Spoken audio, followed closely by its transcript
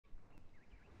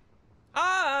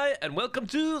and welcome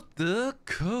to the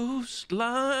coastline.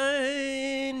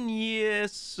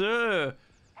 Yes, sir.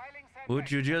 Would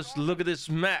you just look at this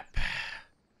map?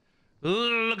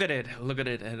 Look at it. Look at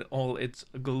it and all its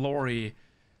glory.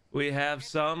 We have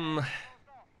some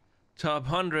top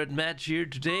 100 match here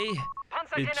today.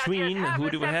 Between who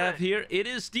do we have here? It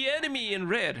is the enemy in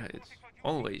red. It's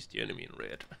always the enemy in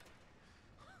red.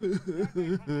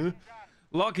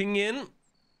 Locking in.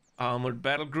 Armored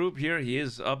battle group here. He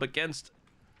is up against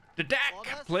the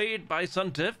DAC, played by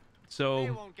Zuntew.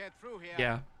 So,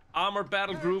 yeah. Armored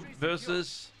battle group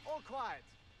versus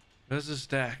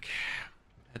DAC.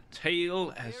 A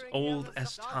tale as old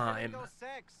as time.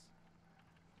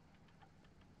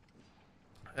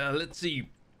 Let's see.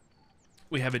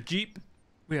 We have a jeep.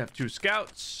 We have 2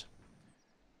 scouts.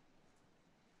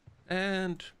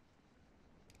 And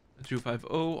a 250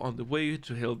 on the way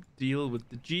to help deal with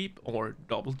the jeep, or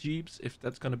double jeeps if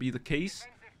that's gonna be the case.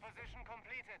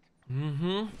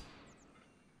 No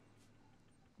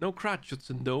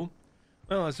Kratschützen though.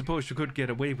 Well, I suppose you could get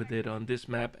away with it on this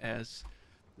map, as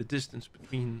the distance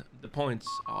between the points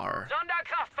are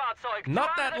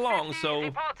not that long,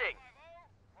 so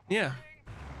yeah.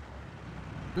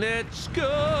 Let's go.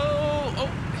 Oh,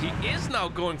 he is now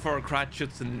going for a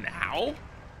Kratschützen now.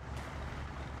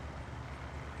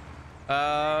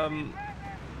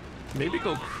 Maybe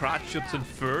go Kratschützen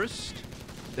first,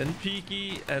 then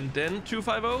Peaky, and then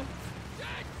 250.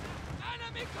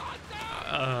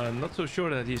 Not so sure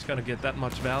that he's gonna get that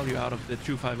much value out of the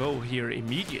 250 here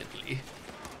immediately.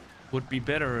 Would be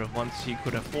better once he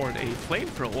could afford a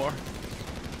flamethrower.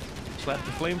 Slap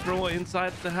the flamethrower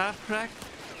inside the half track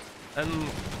and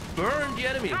burn the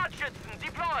enemy.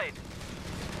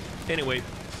 Anyway,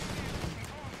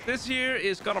 this here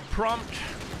is gonna prompt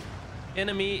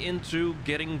enemy into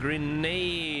getting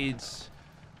grenades.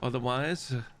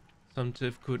 Otherwise,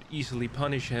 Zuntew could easily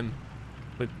punish him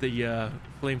with the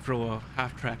flamethrower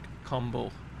half-track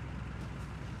combo.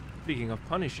 Speaking of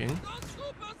punishing,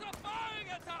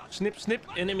 snip snip,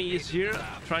 enemy is here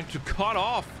trying to cut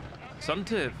off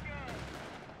Zuntew.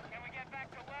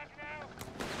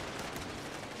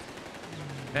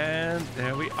 And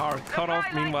there we are, cut off.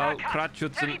 Meanwhile,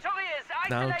 Kratschützen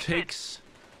now takes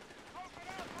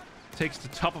the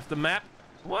top of the map.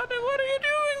 What are you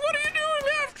doing? What are you doing?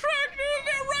 Half track,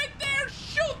 they're right there.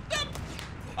 Shoot them!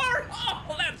 Or,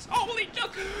 oh, that's holy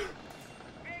just.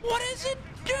 What is it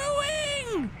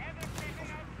doing?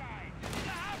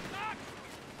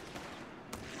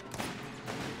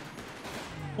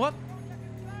 What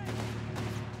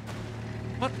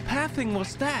pathing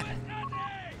was that?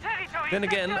 Then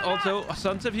again, also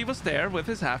Zuntew, he was there with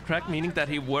his half track, meaning that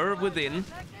he were within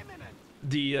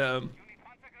the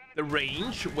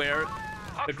range where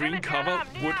the green cover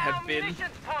would have been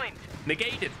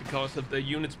negated because of the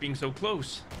units being so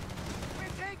close.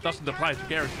 Doesn't apply to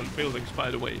garrison buildings, by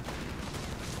the way.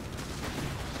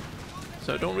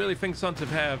 So I don't really think Zuntew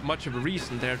have much of a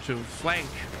reason there to flank.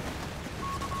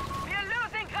 We're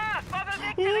losing ground for the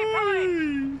victory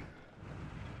point.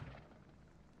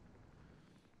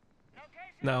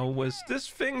 Now, was this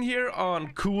thing here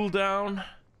on cooldown?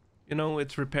 You know,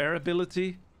 its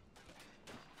repairability?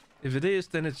 If it is,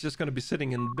 then it's just going to be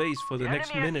sitting in base for the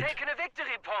next minute. Taken a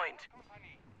victory point.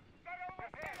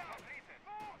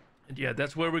 And yeah,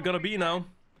 that's where we're going to be now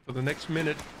for the next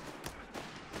minute.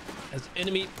 As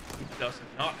enemy who does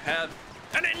not have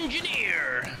an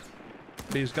engineer.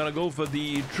 He's going to go for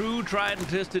the true tried and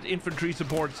tested infantry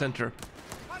support center.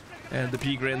 And the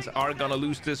Pigrins are going to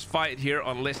lose this fight here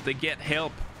unless they get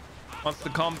help. Once the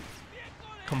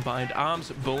combined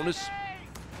arms bonus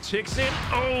ticks in.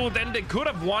 Oh, then they could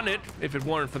have won it if it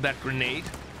weren't for that grenade.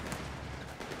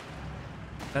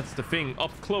 That's the thing.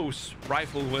 Up close,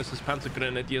 rifle versus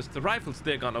Panzergrenadiers. The rifles,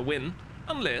 they're gonna win.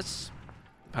 Unless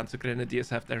the Panzergrenadiers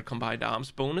have their combined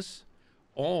arms bonus.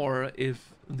 Or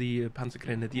if the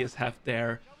Panzergrenadiers have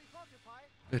their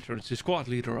veterancy squad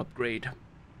leader upgrade.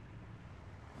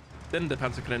 Then the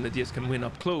Panzergrenadiers can win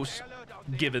up close,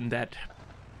 given that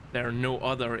there are no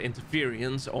other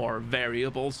interference or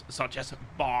variables such as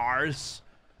bars.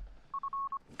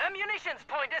 A munitions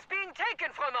point is being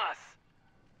taken from us.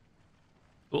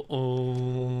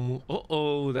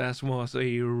 Uh-oh, that was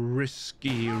a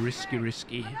risky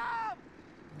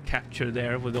capture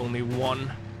there with only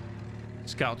 1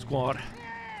 scout squad.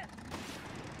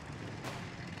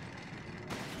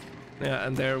 Yeah,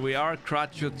 and there we are,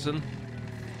 Kratschützen.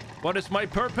 What is my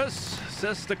purpose,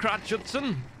 says the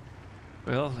Kratschützen?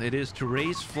 Well, it is to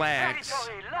raise flags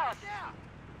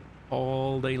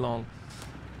all day long.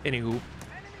 Anywho,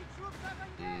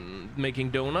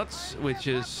 making donuts, which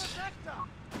is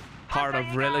part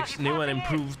of Relic's new and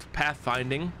improved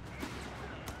pathfinding.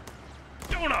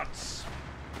 donuts.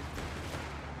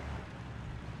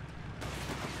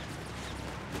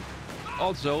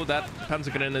 Also, that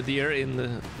Panzergrenadier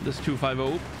in this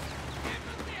 250.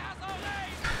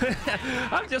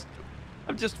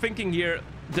 I'm just thinking here.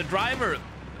 The driver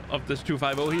of this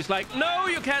 250, he's like, no,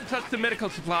 you can't touch the medical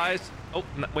supplies. Oh,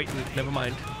 no, wait, never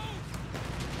mind.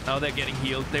 Now they're getting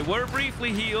healed. They were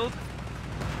briefly healed,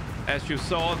 as you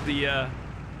saw. Their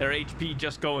HP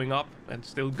just going up and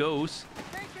still goes.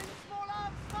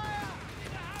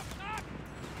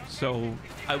 So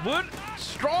I would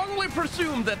strongly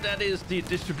presume that that is the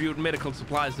distribute medical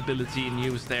supplies ability in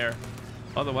use there.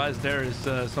 Otherwise, there is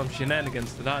some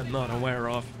shenanigans that I'm not aware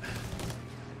of.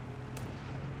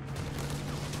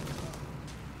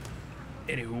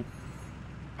 Anywho,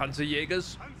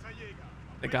 Panzerjägers,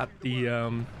 they got the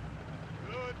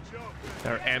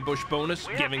their ambush bonus,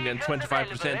 giving them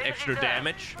 25% extra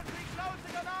damage.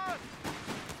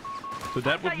 So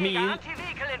that would mean,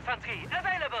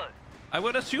 I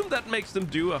would assume that makes them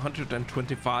do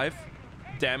 125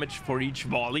 damage for each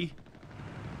volley.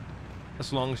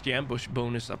 As long as the ambush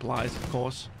bonus applies, of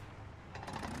course.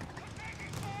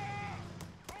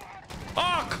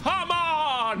 Oh, come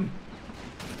on!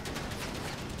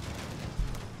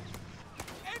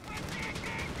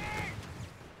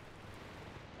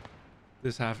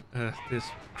 This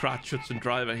Kratschützen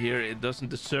driver here, it doesn't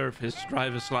deserve his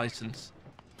driver's license.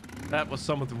 That was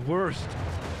some of the worst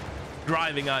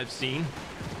driving I've seen.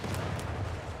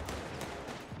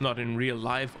 Not in real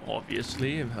life,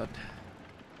 obviously, but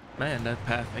man, that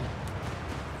pathing.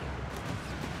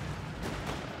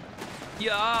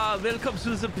 Ja, welcome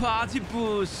to the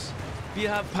Partybus. Wir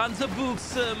haben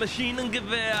Panzerbuchse,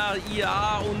 Maschinengewehr,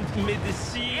 ja, und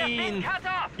Medizin.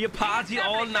 Wir party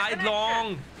all night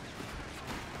long.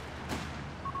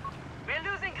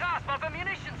 Of a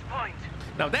munitions point.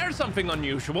 Now there's something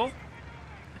unusual.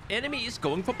 Enemy is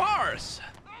going for bars.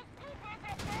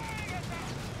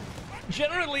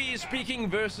 Generally speaking,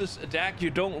 versus attack, you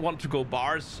don't want to go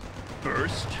bars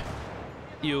first.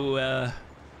 You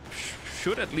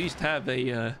should at least have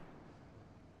an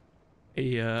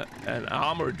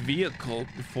armored vehicle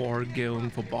before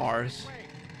going for bars.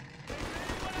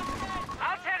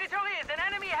 Our territory is in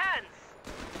enemy hands.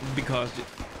 Because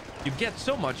you get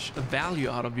so much value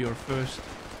out of your first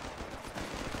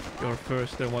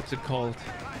what's it called,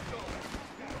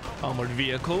 armored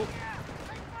vehicle.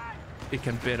 It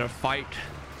can better fight,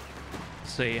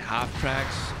 say, half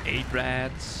tracks, 8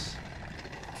 rats,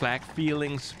 flak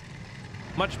feelings,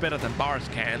 much better than bars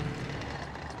can.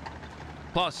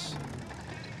 Plus,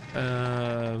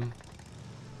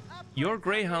 your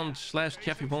Greyhound /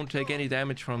 Chaffee won't take any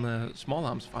damage from a small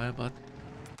arms fire, but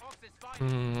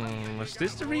was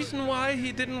this the reason why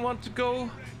he didn't want to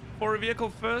go for a vehicle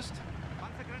first?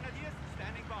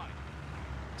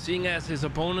 Seeing as his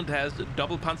opponent has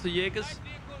double Panzerjägers?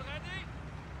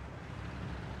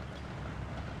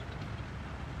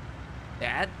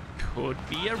 That could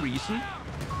be a reason.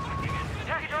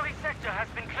 Territory sector has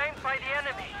been claimed by the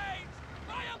enemy.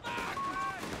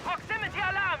 Proximity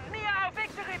alarm near our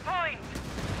victory point.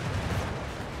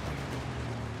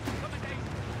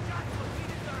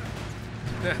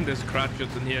 And this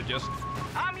Kratschützen here just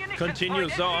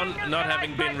continues on, not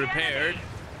having been repaired.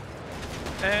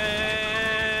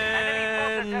 And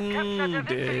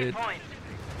dead.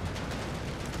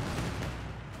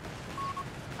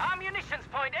 Our munitions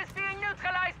point is being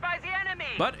neutralized by the enemy.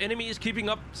 But enemy is keeping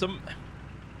up some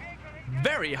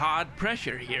very hard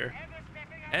pressure here.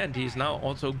 And he's now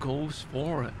also goes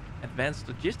for advanced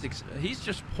logistics. He's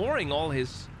just pouring all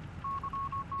his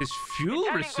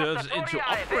fuel reserves into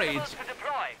upgrades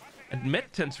and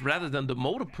med tents rather than the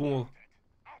motor pool.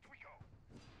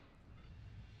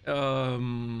 Oh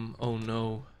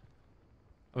no.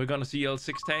 Are we gonna see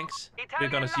L6 tanks? We're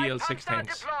gonna see L6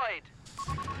 tanks.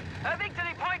 A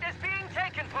victory point is being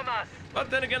taken from us. But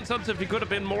then again, Zuntew, he could have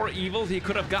been more evil. He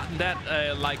could have gotten that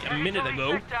like a minute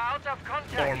ago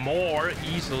or more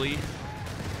easily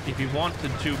if he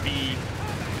wanted to be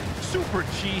super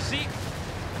cheesy.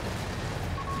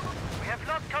 We have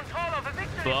lost control of a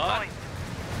victory But point.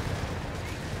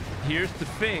 Here's the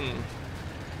thing.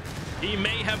 He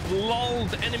may have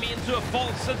lulled enemy into a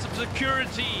false sense of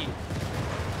security.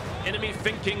 Enemy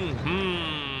thinking,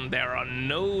 there are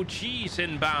no cheese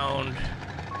inbound.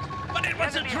 But it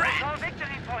was a trap!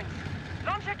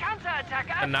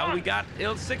 And now we got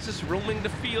L6s roaming the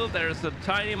field. There's a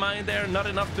tiny mine there, not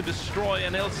enough to destroy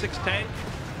an L6 tank.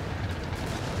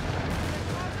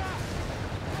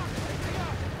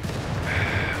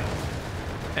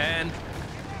 And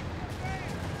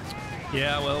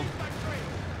yeah, well,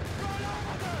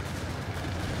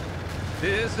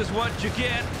 this is what you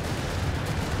get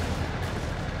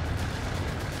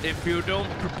if you don't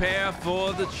prepare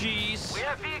for the cheese. We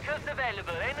have vehicles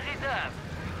available in reserve.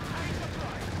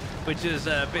 Which is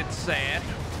a bit sad.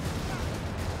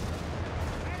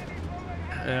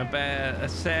 A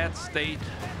sad state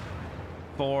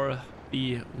for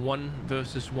the 1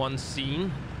 versus 1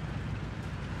 scene.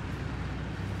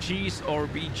 Cheese or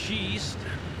be cheesed.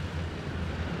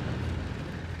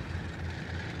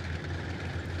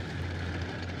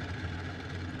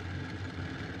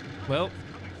 Well,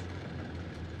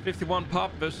 51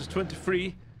 pop versus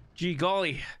 23. Gee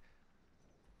golly.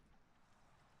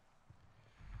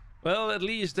 Well, at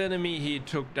least enemy he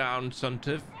took down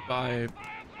Zuntew by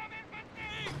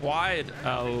quite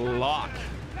a lot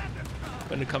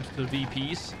when it comes to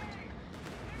VPs.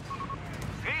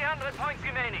 300 points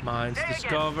remaining. Mines Say again,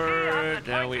 discovered. 300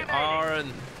 There we points are.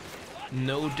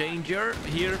 No danger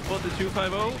here for the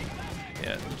 250.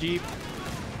 Yeah, Jeep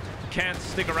can't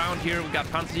stick around here. We got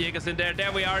Panzerjägers in there.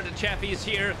 There we are. The Chaffee is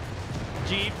here.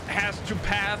 Jeep has to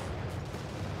path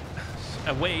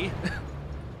away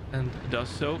and does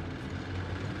so.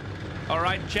 All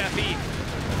right, Chaffee,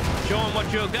 show him what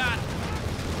you got.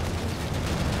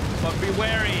 But be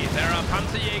wary. There are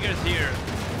Panzerjägers here,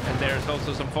 and there's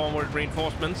also some forward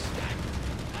reinforcements.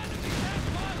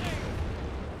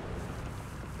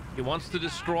 He wants to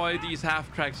destroy these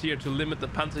half tracks here to limit the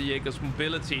Panzerjägers'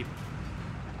 mobility,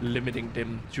 limiting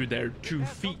them to their 2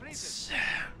 feet.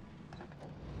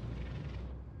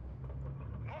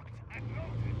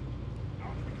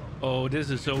 Oh, this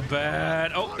is so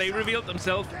bad. Oh, they revealed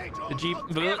themselves. The Jeep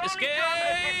will escape.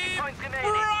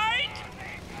 Right?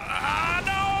 Ah,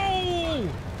 no!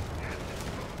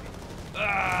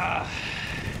 Ah.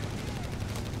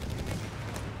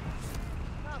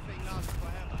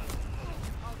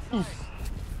 Oof.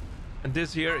 And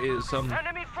this here is some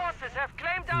Enemy forces have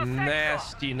claimed our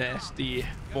sector. nasty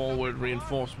forward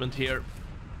reinforcement here.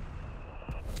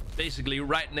 Basically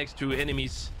right next to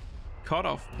enemy's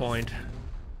cutoff point.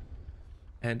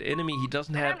 And enemy, he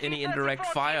doesn't have any indirect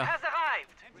fire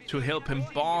to help him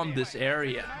bomb this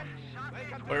area,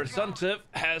 where Zuntew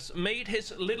has made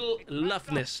his little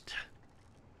love nest.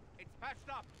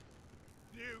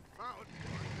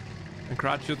 And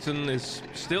Kratschützen is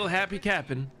still happy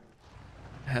capping.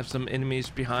 Have some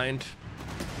enemies behind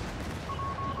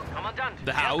Commandant,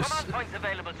 the house. command points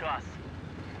available to us.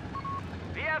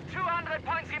 We have 200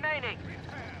 points remaining.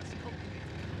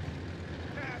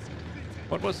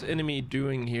 What was enemy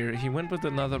doing here? He went with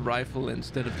another rifle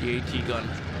instead of the AT gun.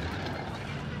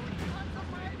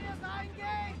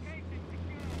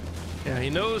 Yeah, he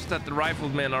knows that the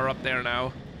riflemen are up there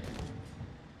now.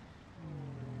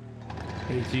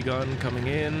 AT gun coming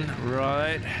in,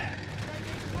 right.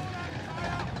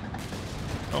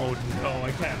 Oh no,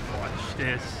 I can't watch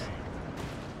this.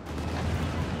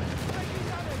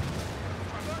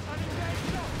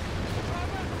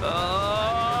 Run!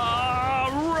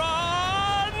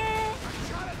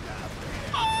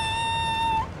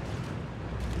 Oh!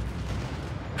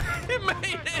 He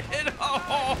made it!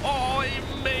 Oh, he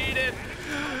made it!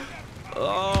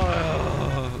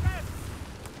 Oh.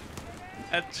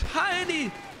 A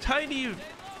tiny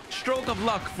stroke of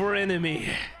luck for enemy.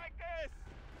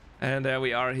 And there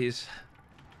we are. He's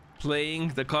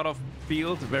playing the cutoff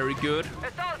field. Very good.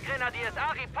 Assault grenadiers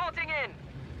are reporting in.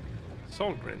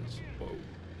 Assault grins. Whoa.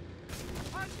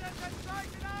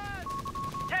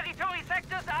 Territory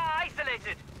sectors are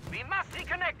isolated. We must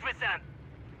reconnect with them.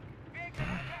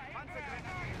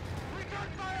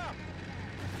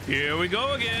 Here we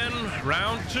go again.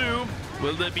 Round 2.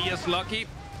 Will they be as lucky?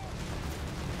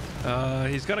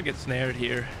 He's gonna get snared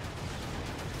here.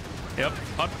 Yep,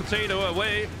 hot potato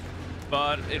away.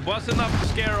 But it was enough to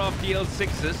scare off the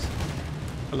L6s,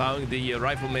 allowing the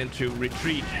riflemen to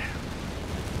retreat.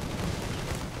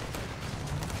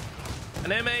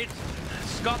 An M8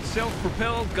 Scott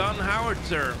self-propelled gun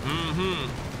howitzer.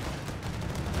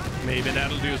 Maybe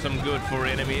that'll do some good for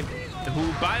enemy,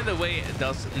 who, by the way,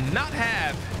 does not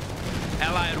have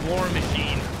Allied War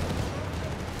Machine.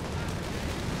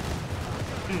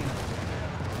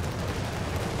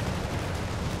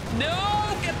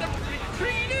 No, get them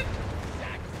retreated.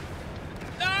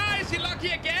 Ah, is he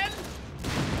lucky again?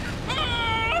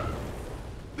 Ah!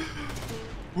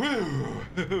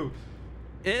 Woo!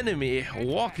 Enemy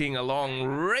walking along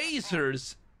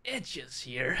razor's edges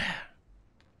here.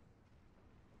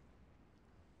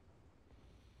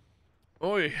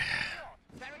 Oi.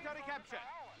 Territory capture.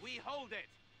 We hold it.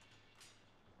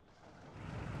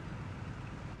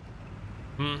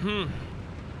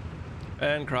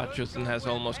 And Kratschützen has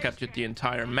almost captured the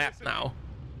entire map now.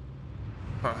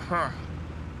 Medical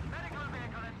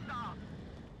vehicle in start.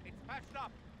 It's patched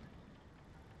up.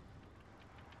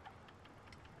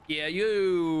 Yeah,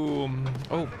 you.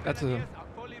 Oh, that's a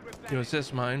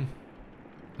USS mine.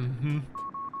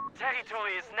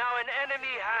 Territory is now in enemy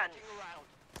hands.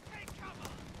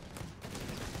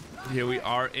 Here we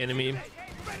are, enemy.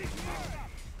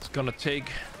 It's gonna take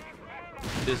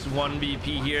this one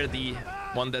BP here, the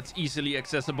one that's easily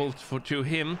accessible to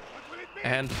him,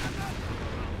 and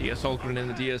the assault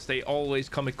grenadiers. They always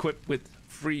come equipped with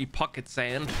free pocket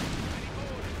sand.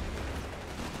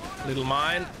 Little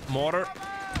mine, mortar.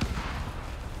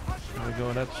 There we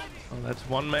go. That's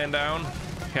one man down.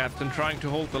 Captain trying to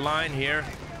hold the line here,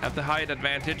 have the height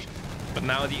advantage, but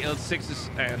now the L6s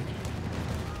and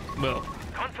well,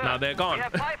 Confirmed. now they're gone. We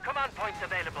have 5 command points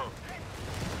available.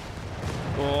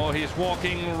 Oh, he's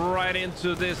walking right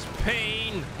into this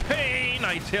pain. Pain,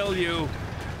 I tell you.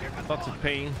 Lots of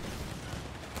pain.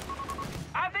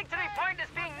 Our victory point is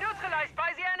being neutralized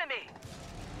by the enemy.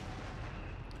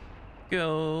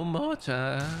 Go,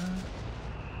 mortar.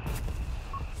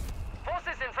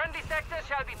 Forces in friendly sectors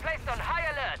shall be placed on high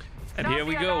alert. And Sound here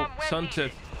we the go, alarm when Zuntew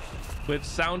needed. with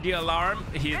sound the alarm.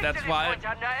 That's Victory why point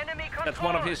under enemy that's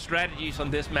one of control. his strategies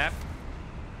on this map.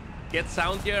 Get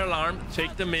sound the alarm,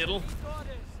 take the middle,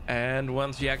 and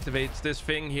once he activates this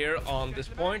thing here on this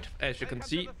point, as you can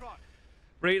see,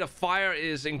 rate of fire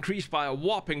is increased by a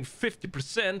whopping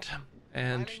 50%,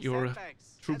 and your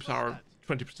troops are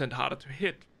 20% harder to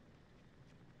hit.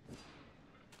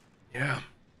 Yeah.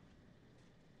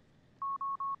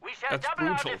 We shall That's double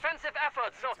brutal. our defensive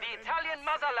efforts of the Italian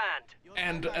motherland.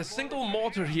 And a single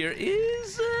mortar here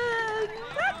is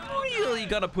not really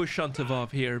gonna push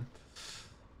Zuntew here.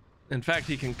 In fact,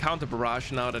 he can counter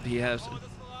barrage now that he has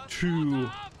 2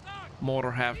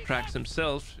 mortar half tracks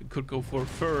himself. He could go for a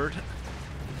third.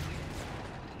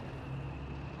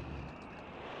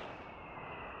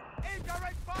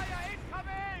 Indirect fire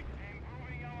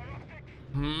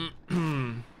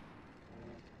incoming.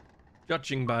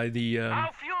 Judging by the Our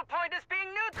fuel point is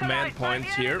being neutralized command by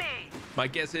points the here, enemy. my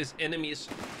guess is enemy's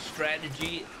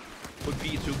strategy would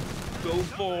be to go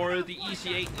for the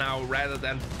EC8 now rather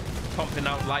than pumping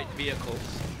out light vehicles.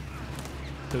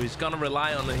 So he's gonna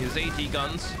rely on his AT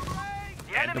guns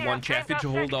and the enemy one has Chaffee gained to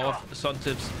our hold sector. off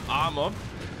Zuntew's armor.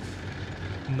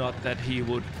 Not that he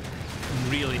would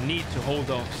really need to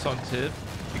hold off Zuntew,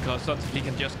 because Zuntew he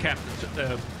can just cap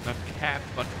the not cap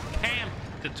but camp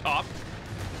the top,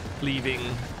 leaving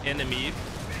enemy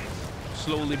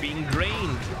slowly being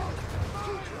drained.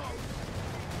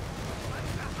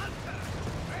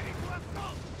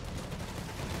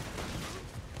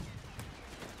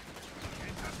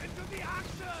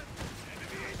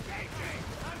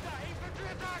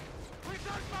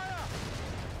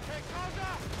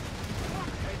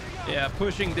 Yeah,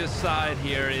 pushing this side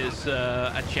here is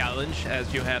a challenge,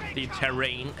 as you have the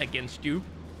terrain against you.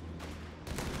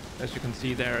 As you can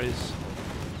see, there is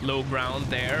low ground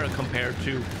there compared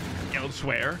to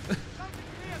elsewhere.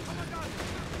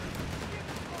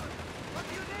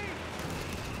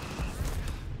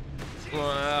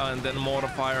 Wow, and then mortar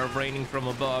fire raining from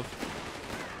above.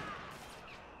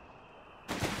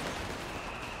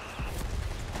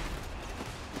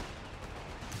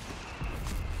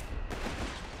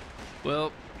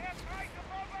 Well,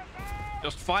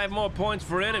 just 5 more points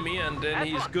for enemy, and then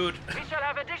he's good. We shall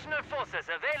have additional forces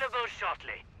available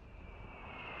shortly.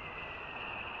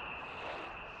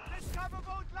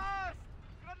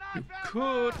 You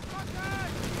could.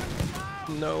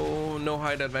 No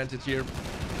height advantage here.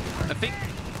 I think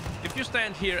if you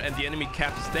stand here and the enemy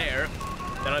caps there,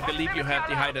 then I believe you have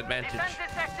the height advantage. Defend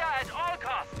this sector at all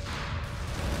costs.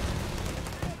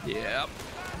 Yep.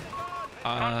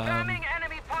 Confirming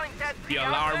enemy points at The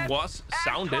alarm was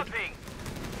sounded.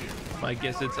 My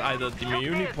guess it's either the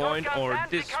muni point or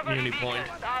this muni point.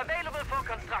 Are available for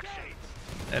construction.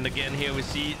 And again, here we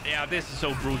see, yeah, this is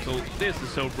so brutal. This is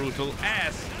so brutal.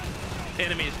 As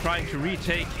enemy is trying to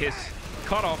retake his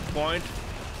cutoff point,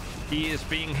 he is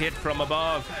being hit from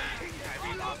above.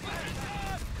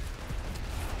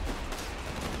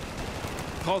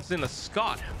 Calls in a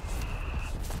Scott.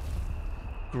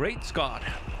 Great Scott.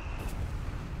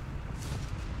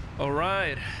 All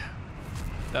right.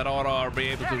 That ought to be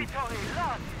able to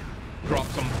drop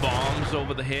some bombs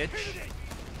over the hedge.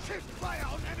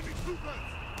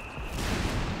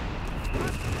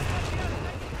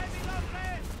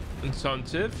 And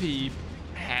Zuntew, he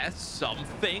has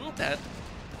something that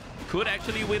could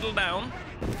actually whittle down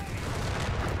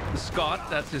the Scott.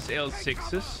 That's his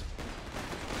L6s.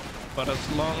 But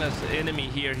as long as the enemy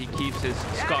here, he keeps his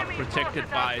Scott protected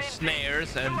by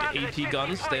snares and AT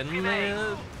guns, then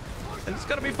it's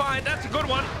gonna be fine. That's a good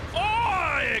one.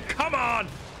 Oh, come on!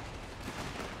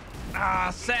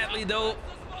 Sadly though,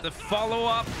 the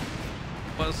follow-up.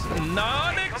 was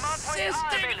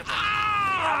non-existent.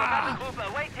 Ah! Group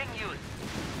awaiting use.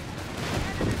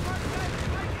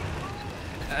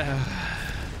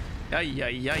 Ay,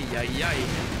 ay, ay, ay, ay.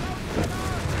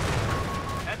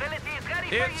 Ability is ready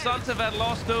If for Zuntew had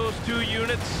lost those 2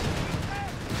 units,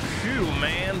 phew,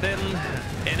 man, then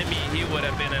enemy, he would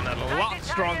have been in a lot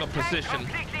stronger position.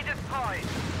 Completely destroyed.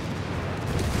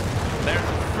 There's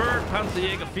a third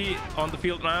Panzerjäger on the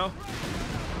field now.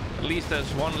 At least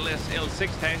there's one less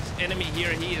L6 tanks. Enemy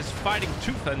here, he is fighting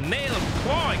tooth and nail,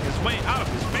 clawing his way out of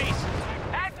his base.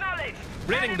 Acknowledged.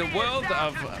 Ridding the Enemy world is down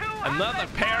of to 200 another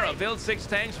pair of points. L6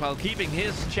 tanks while keeping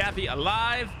his chappy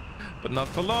alive. But not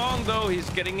for long, though. He's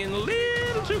getting in a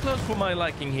little too close for my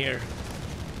liking here.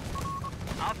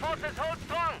 Our forces hold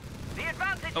strong. The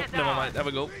advantage Oh, is never ours. mind. There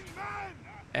we go.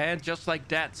 And just like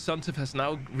that, Zuntew has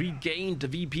now regained the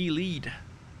VP lead.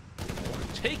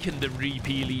 Taken the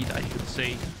VP lead, I should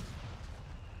say.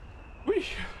 Whee.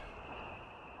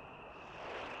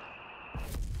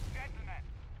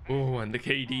 Oh, and the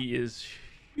KD is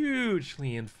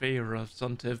hugely in favor of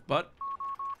Zuntew, but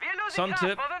We're losing ground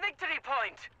Zuntew for the victory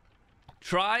point.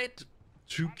 tried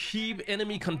to keep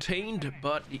enemy contained,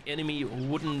 but the enemy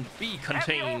wouldn't be Heavy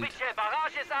contained. orbital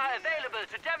barrages are available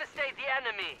to devastate the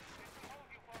enemy.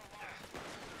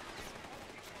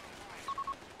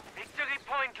 Victory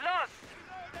point lost.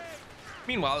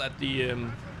 Meanwhile, at the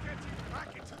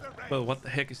well, what the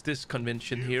heck is this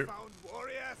convention here?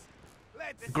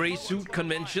 Gray suit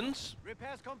conventions.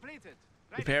 Repairs completed.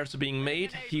 Repairs are being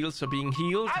made, heals are being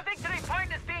healed. Our victory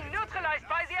point is being neutralized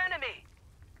by the enemy.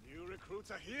 New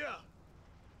recruits are here.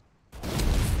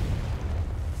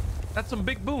 That's some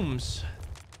big booms.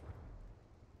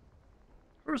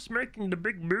 Who's making the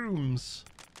big booms?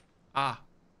 Ah,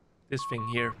 this thing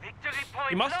here. Victory point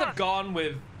He must have lost. gone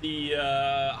with the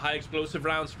high explosive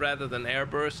rounds rather than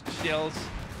airburst shells.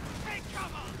 Take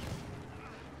cover.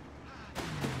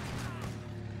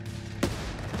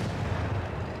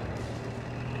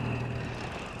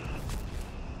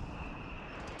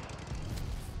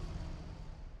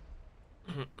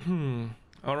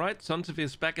 All right, Zuntew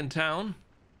is back in town.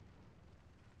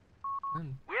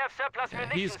 We have surplus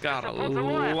munitions. He's got to a support the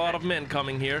war lot effort. of men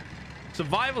coming here.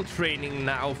 Survival training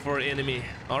now for enemy.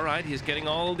 All right, he's getting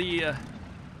all the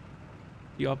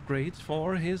upgrades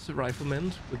for his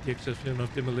riflemen, with the exception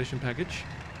of demolition package.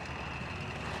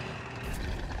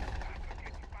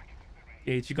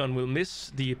 The HE gun will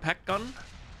miss the pack gun.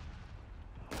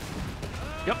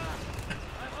 Yep.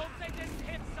 I hope they didn't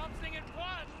hit something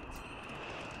important.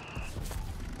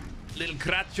 Little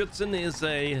Kratzschützen is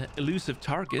a elusive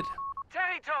target.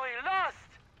 Territory lost.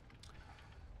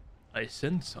 I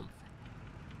sense something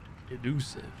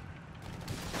elusive.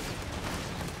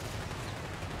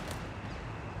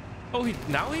 Oh,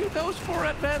 now he goes for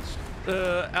advanced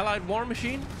allied war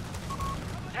machine.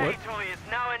 Territory is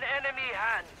now in enemy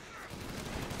hands.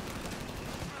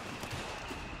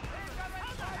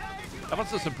 That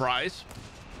was a surprise.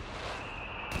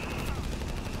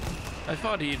 I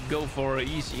thought he'd go for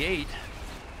EC8.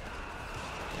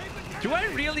 Do I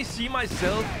really see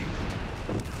myself?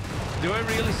 Do I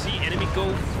really see enemy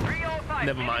go? 305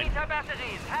 Never mind. millimeter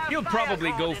batteries have He'll fire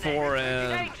probably go for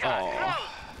coordinates. Danger, oh.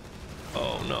 close.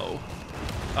 Oh no.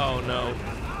 Oh no.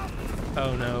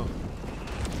 Oh no.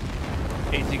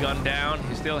 AT gun down.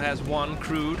 He still has one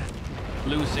crude.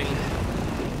 Losing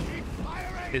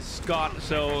his Scott.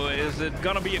 So is it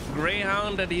gonna be a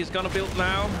Greyhound that he's gonna build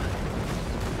now?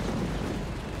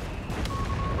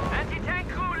 Anti-tank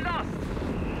crew lost.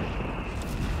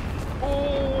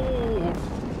 Oh!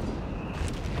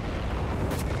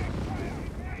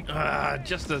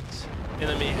 Just that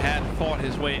enemy had fought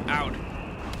his way out.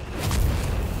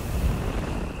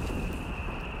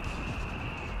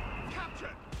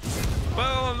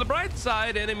 Well, on the bright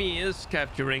side, enemy is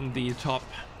capturing the top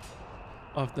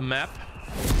of the map.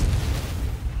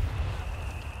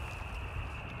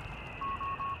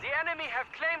 The enemy have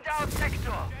claimed our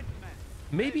sector.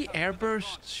 Maybe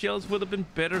airburst shells would have been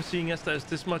better, seeing as there's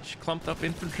this much clumped up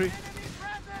infantry. Enemy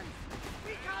presence.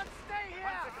 We can't stay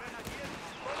here.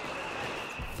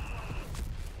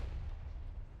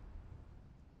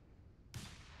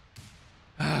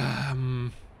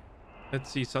 Let's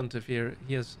see Zuntew here.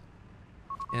 He has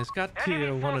got tier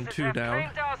Enemy 1 and forces 2 have down.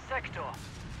 claimed our sector.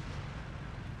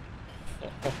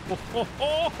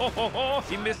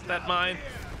 He missed that mine.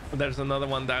 There's another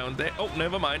one down there. Oh,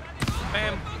 never mind.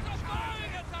 Bam.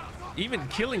 Even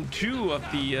killing 2 of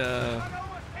the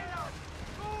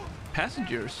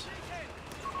passengers.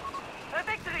 The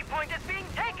victory point is being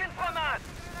taken from us.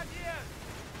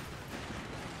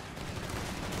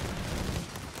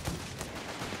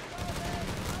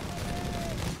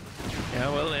 Yeah,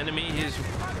 enemy. He's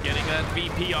getting that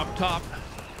VP up top.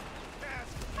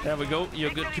 There we go.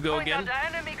 You're good to go again.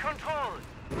 Enemy control.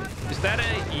 Is that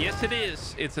a... Yes, it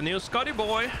is. It's a new Scotty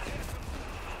boy.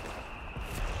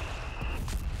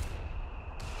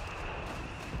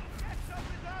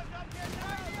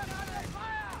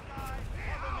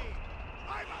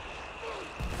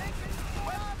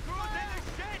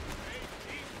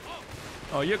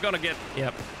 Oh, you're gonna get...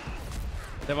 Yep.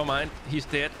 Never mind. He's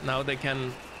dead. Now they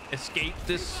can escape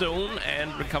this zone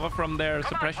and recover from their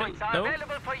suppression. No?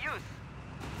 Available for use.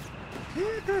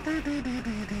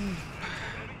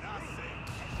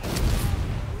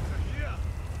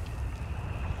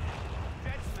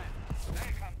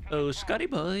 Oh, Scotty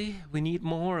boy. We need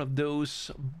more of those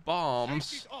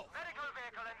bombs.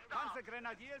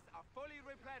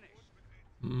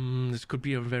 This could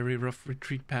be a very rough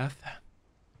retreat path.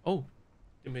 Oh,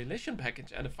 demolition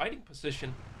package and a fighting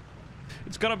position.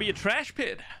 It's gonna be a trash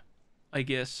pit, I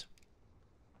guess.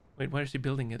 Wait, where is he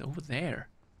building it? Over there.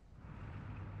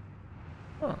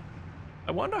 Huh.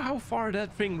 I wonder how far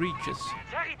that thing reaches.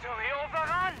 Territory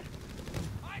overrun.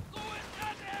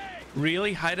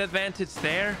 Really? Height advantage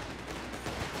there?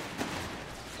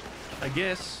 I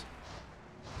guess.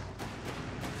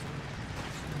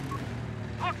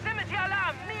 Proximity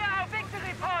alarm near our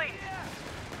victory point.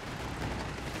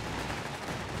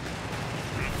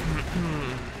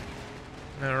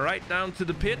 Right down to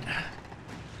the pit.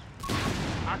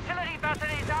 Artillery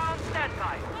batteries are on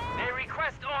standby. They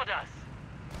request orders.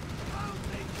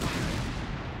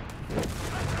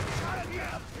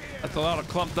 That's a lot of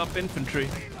clumped up infantry.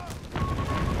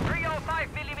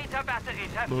 305mm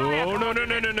batteries have Oh,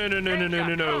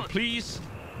 fired. no. Please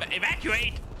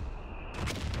evacuate.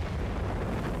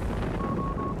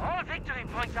 All victory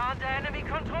points are under enemy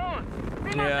control.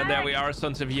 Yeah, there we are.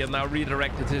 Zuntew here now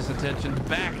redirected his attention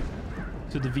back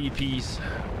to the VPs.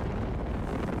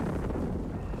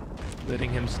 Letting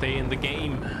him stay in the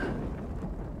game.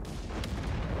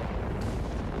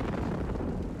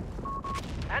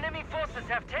 Enemy forces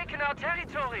have taken our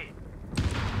territory.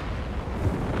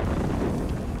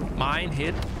 Mine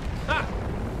hit. Ah!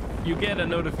 You get a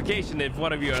notification if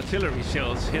one of your artillery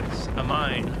shells hits a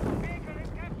mine.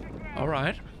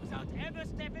 Alright.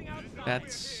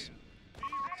 That's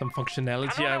some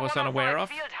functionality I was unaware of.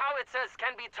 Field howitzers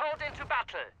can be towed into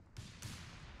battle.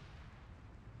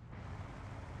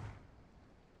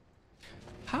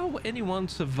 How anyone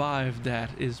survived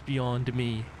that is beyond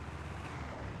me.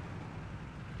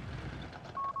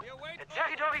 The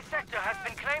territory sector has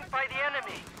been claimed by the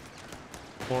enemy.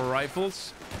 4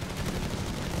 rifles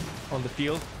on the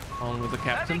field, along with the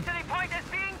captain. The victory point is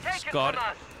being taken Scott from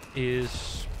us.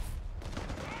 is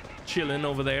chilling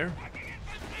over there.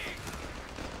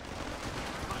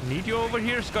 Need you over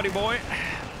here, Scotty boy.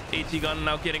 AT gun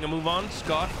now getting a move on.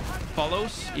 Scott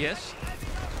follows. Yes.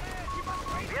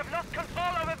 We have lost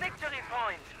control of a victory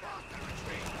point.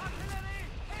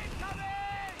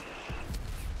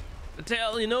 The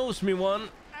tail, he knows me one.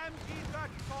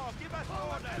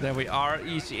 There we are.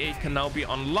 EC8 can now be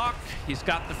unlocked. He's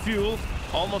got the fuel.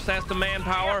 Almost has the We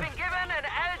manpower. have been given an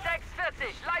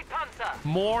LX-40 light panzer.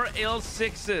 More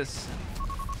L6s.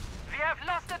 We have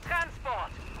lost the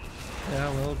transport. Yeah,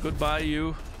 well, goodbye,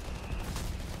 you.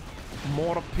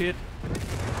 Mortar pit.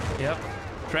 Yep.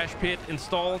 Trash pit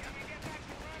installed.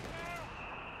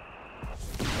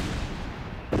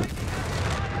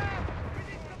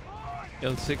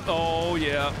 L6. Oh,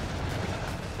 yeah.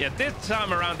 Yeah, this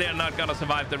time around, they're not gonna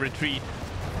survive the retreat.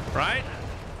 Right?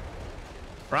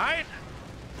 Right?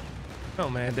 Oh,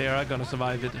 man, they are gonna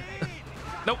survive it.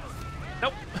 Nope.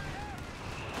 Nope.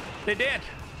 They did.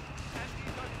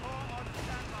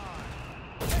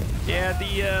 Yeah,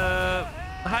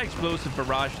 the high explosive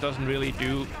barrage doesn't really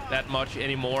do that much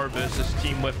anymore versus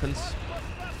team weapons.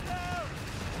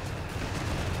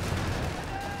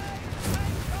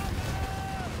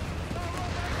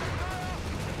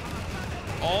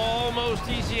 Almost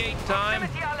EC8 time.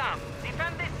 Proximity alarm.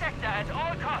 Defend this sector at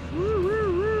all costs.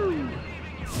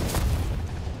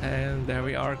 And there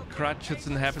we are, Crutchets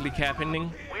happily capping.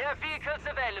 We have vehicles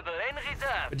available in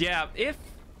reserve. But yeah, if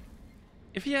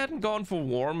he hadn't gone for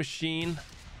War Machine,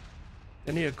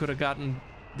 then he could have gotten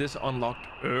this unlocked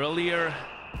earlier.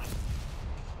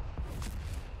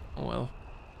 Oh well.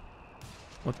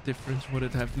 What difference would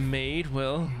it have made?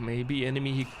 Well, maybe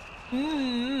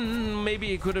maybe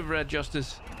he could have adjusted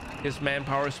his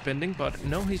manpower spending, but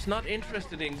no, he's not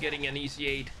interested in getting an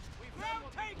EC8.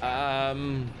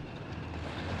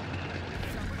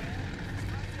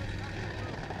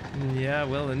 Yeah,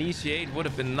 well, an EC8 would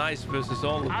have been nice versus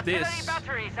all of Artillery this.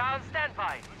 batteries are on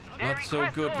standby. They Not so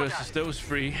request good orders. versus those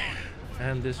three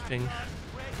and this thing.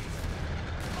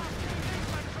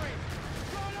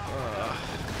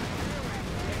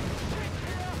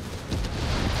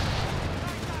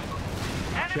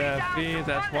 Chaffee,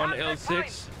 that's one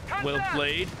L6. Well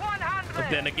played. But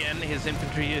then again, his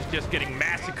infantry is just getting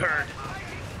massacred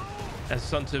as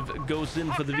Zuntew goes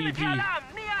in for the VP.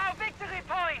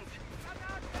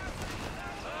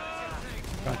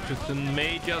 Richardson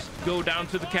may just go down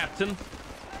to the captain.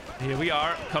 Here we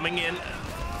are, coming in.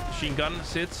 Machine gun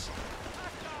sits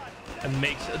and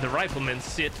makes the riflemen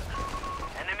sit.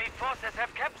 Enemy forces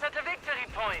have captured the victory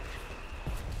point.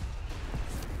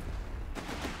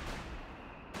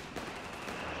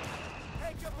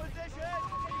 Take your position!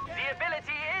 The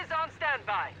ability is on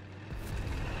standby.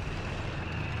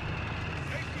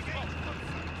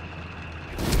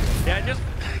 Yeah,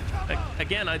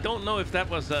 again, I don't know if that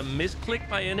was a misclick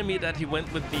by enemy that he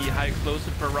went with the high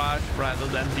explosive barrage rather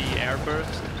than the air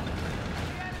burst.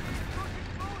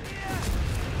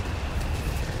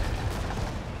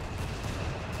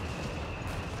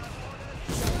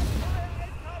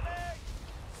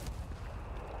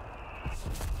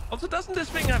 Also, doesn't this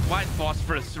thing have white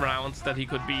phosphorus rounds that he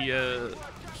could be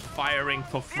firing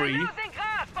for free?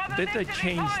 Did they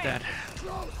change that?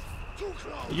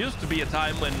 It used to be a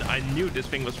time when I knew this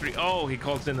thing was free. Oh, he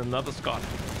calls in another Scott.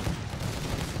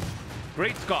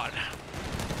 Great Scott.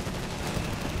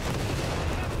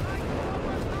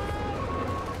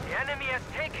 The enemy has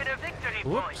taken a victory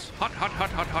Whoops. point. Hot, hot, hot,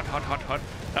 hot, hot, hot, hot, hot.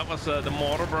 That was the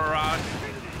mortar barrage.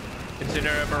 Consider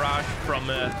a barrage from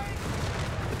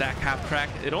that half track.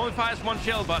 It only fires one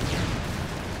shell, but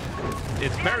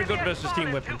it's very good versus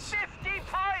team weapons. 50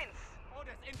 points.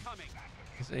 Orders incoming!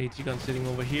 His AT gun sitting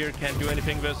over here, can't do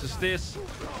anything versus this.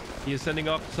 He is sending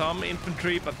up some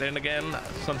infantry, but then again,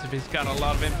 Zuntew got a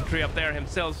lot of infantry up there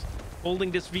himself, holding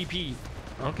this VP.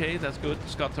 Okay, that's good.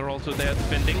 Scots are also there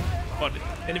defending, but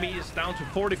enemy is down to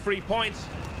 43 points.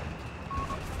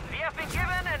 We have been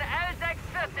given an L6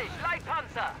 40 light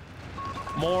panzer.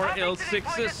 More Our victory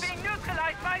point is L6s being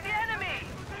neutralized by the enemy.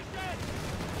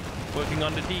 working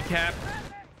on the decap.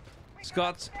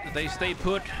 Scots, they stay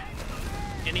put.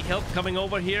 Any help coming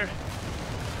over here?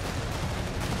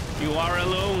 You are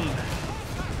alone.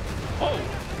 Oh,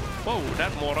 whoa,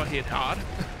 that mortar hit hard.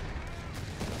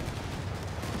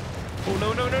 Oh,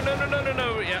 no, no, no, no, no, no, no,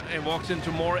 no. Yeah, it walks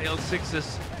into more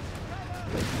L6s.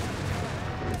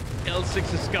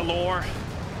 L6s galore.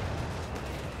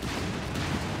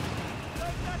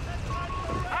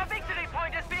 Our victory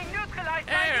point is being neutralized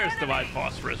by There's the enemy. white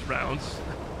phosphorus rounds.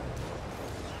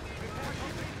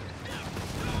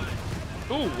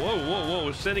 Oh, whoa, whoa,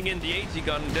 whoa. Sending in the AT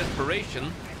gun in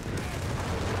desperation.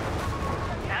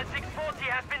 L640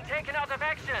 has been taken out of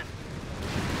action.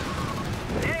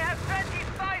 They have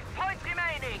 25 points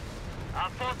remaining. Our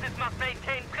forces must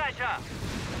maintain pressure.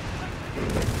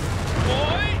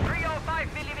 Boy!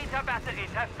 305mm batteries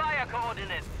have fire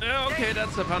coordinates. Okay,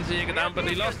 that's a Panzerjäger down, but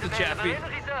he lost the Chaffee.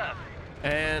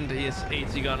 And his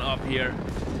AT gun up here.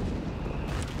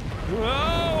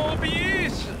 Whoa,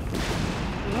 OBs!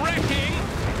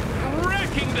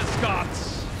 Wrecking the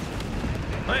Scots.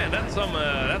 Man, that's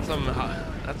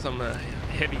some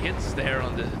heavy hits there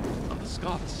on the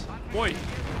Scots. Boy.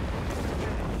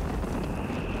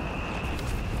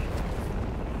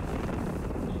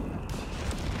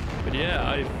 But yeah,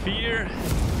 I fear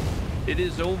it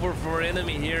is over for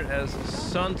enemy here as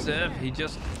Zuntew, he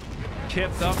just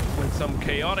kept up with some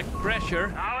chaotic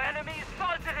pressure. Our enemy is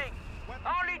faltering.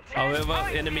 Only 10 However,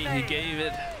 points enemy, he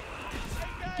remaining.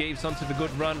 gave Zuntew a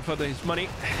good run for his money.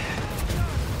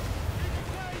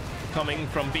 Coming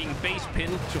from being base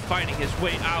pinned to fighting his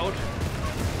way out.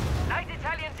 Light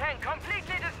Italian tank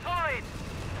completely destroyed.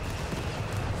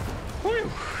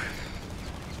 Whew.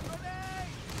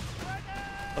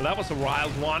 Well, that was a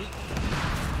wild one.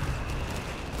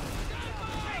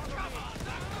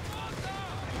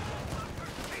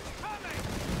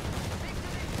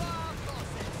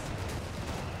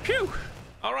 Phew!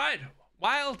 All right,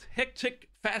 wild, hectic,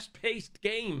 fast-paced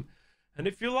game. And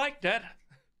if you like that,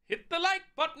 hit the like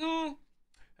button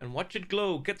and watch it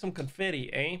glow. Get some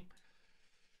confetti, eh?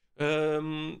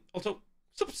 Also,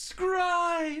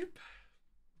 subscribe.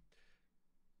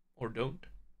 Or don't.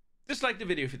 Dislike the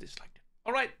video if you disliked it.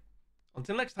 All right,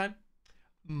 until next time,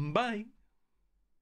 bye.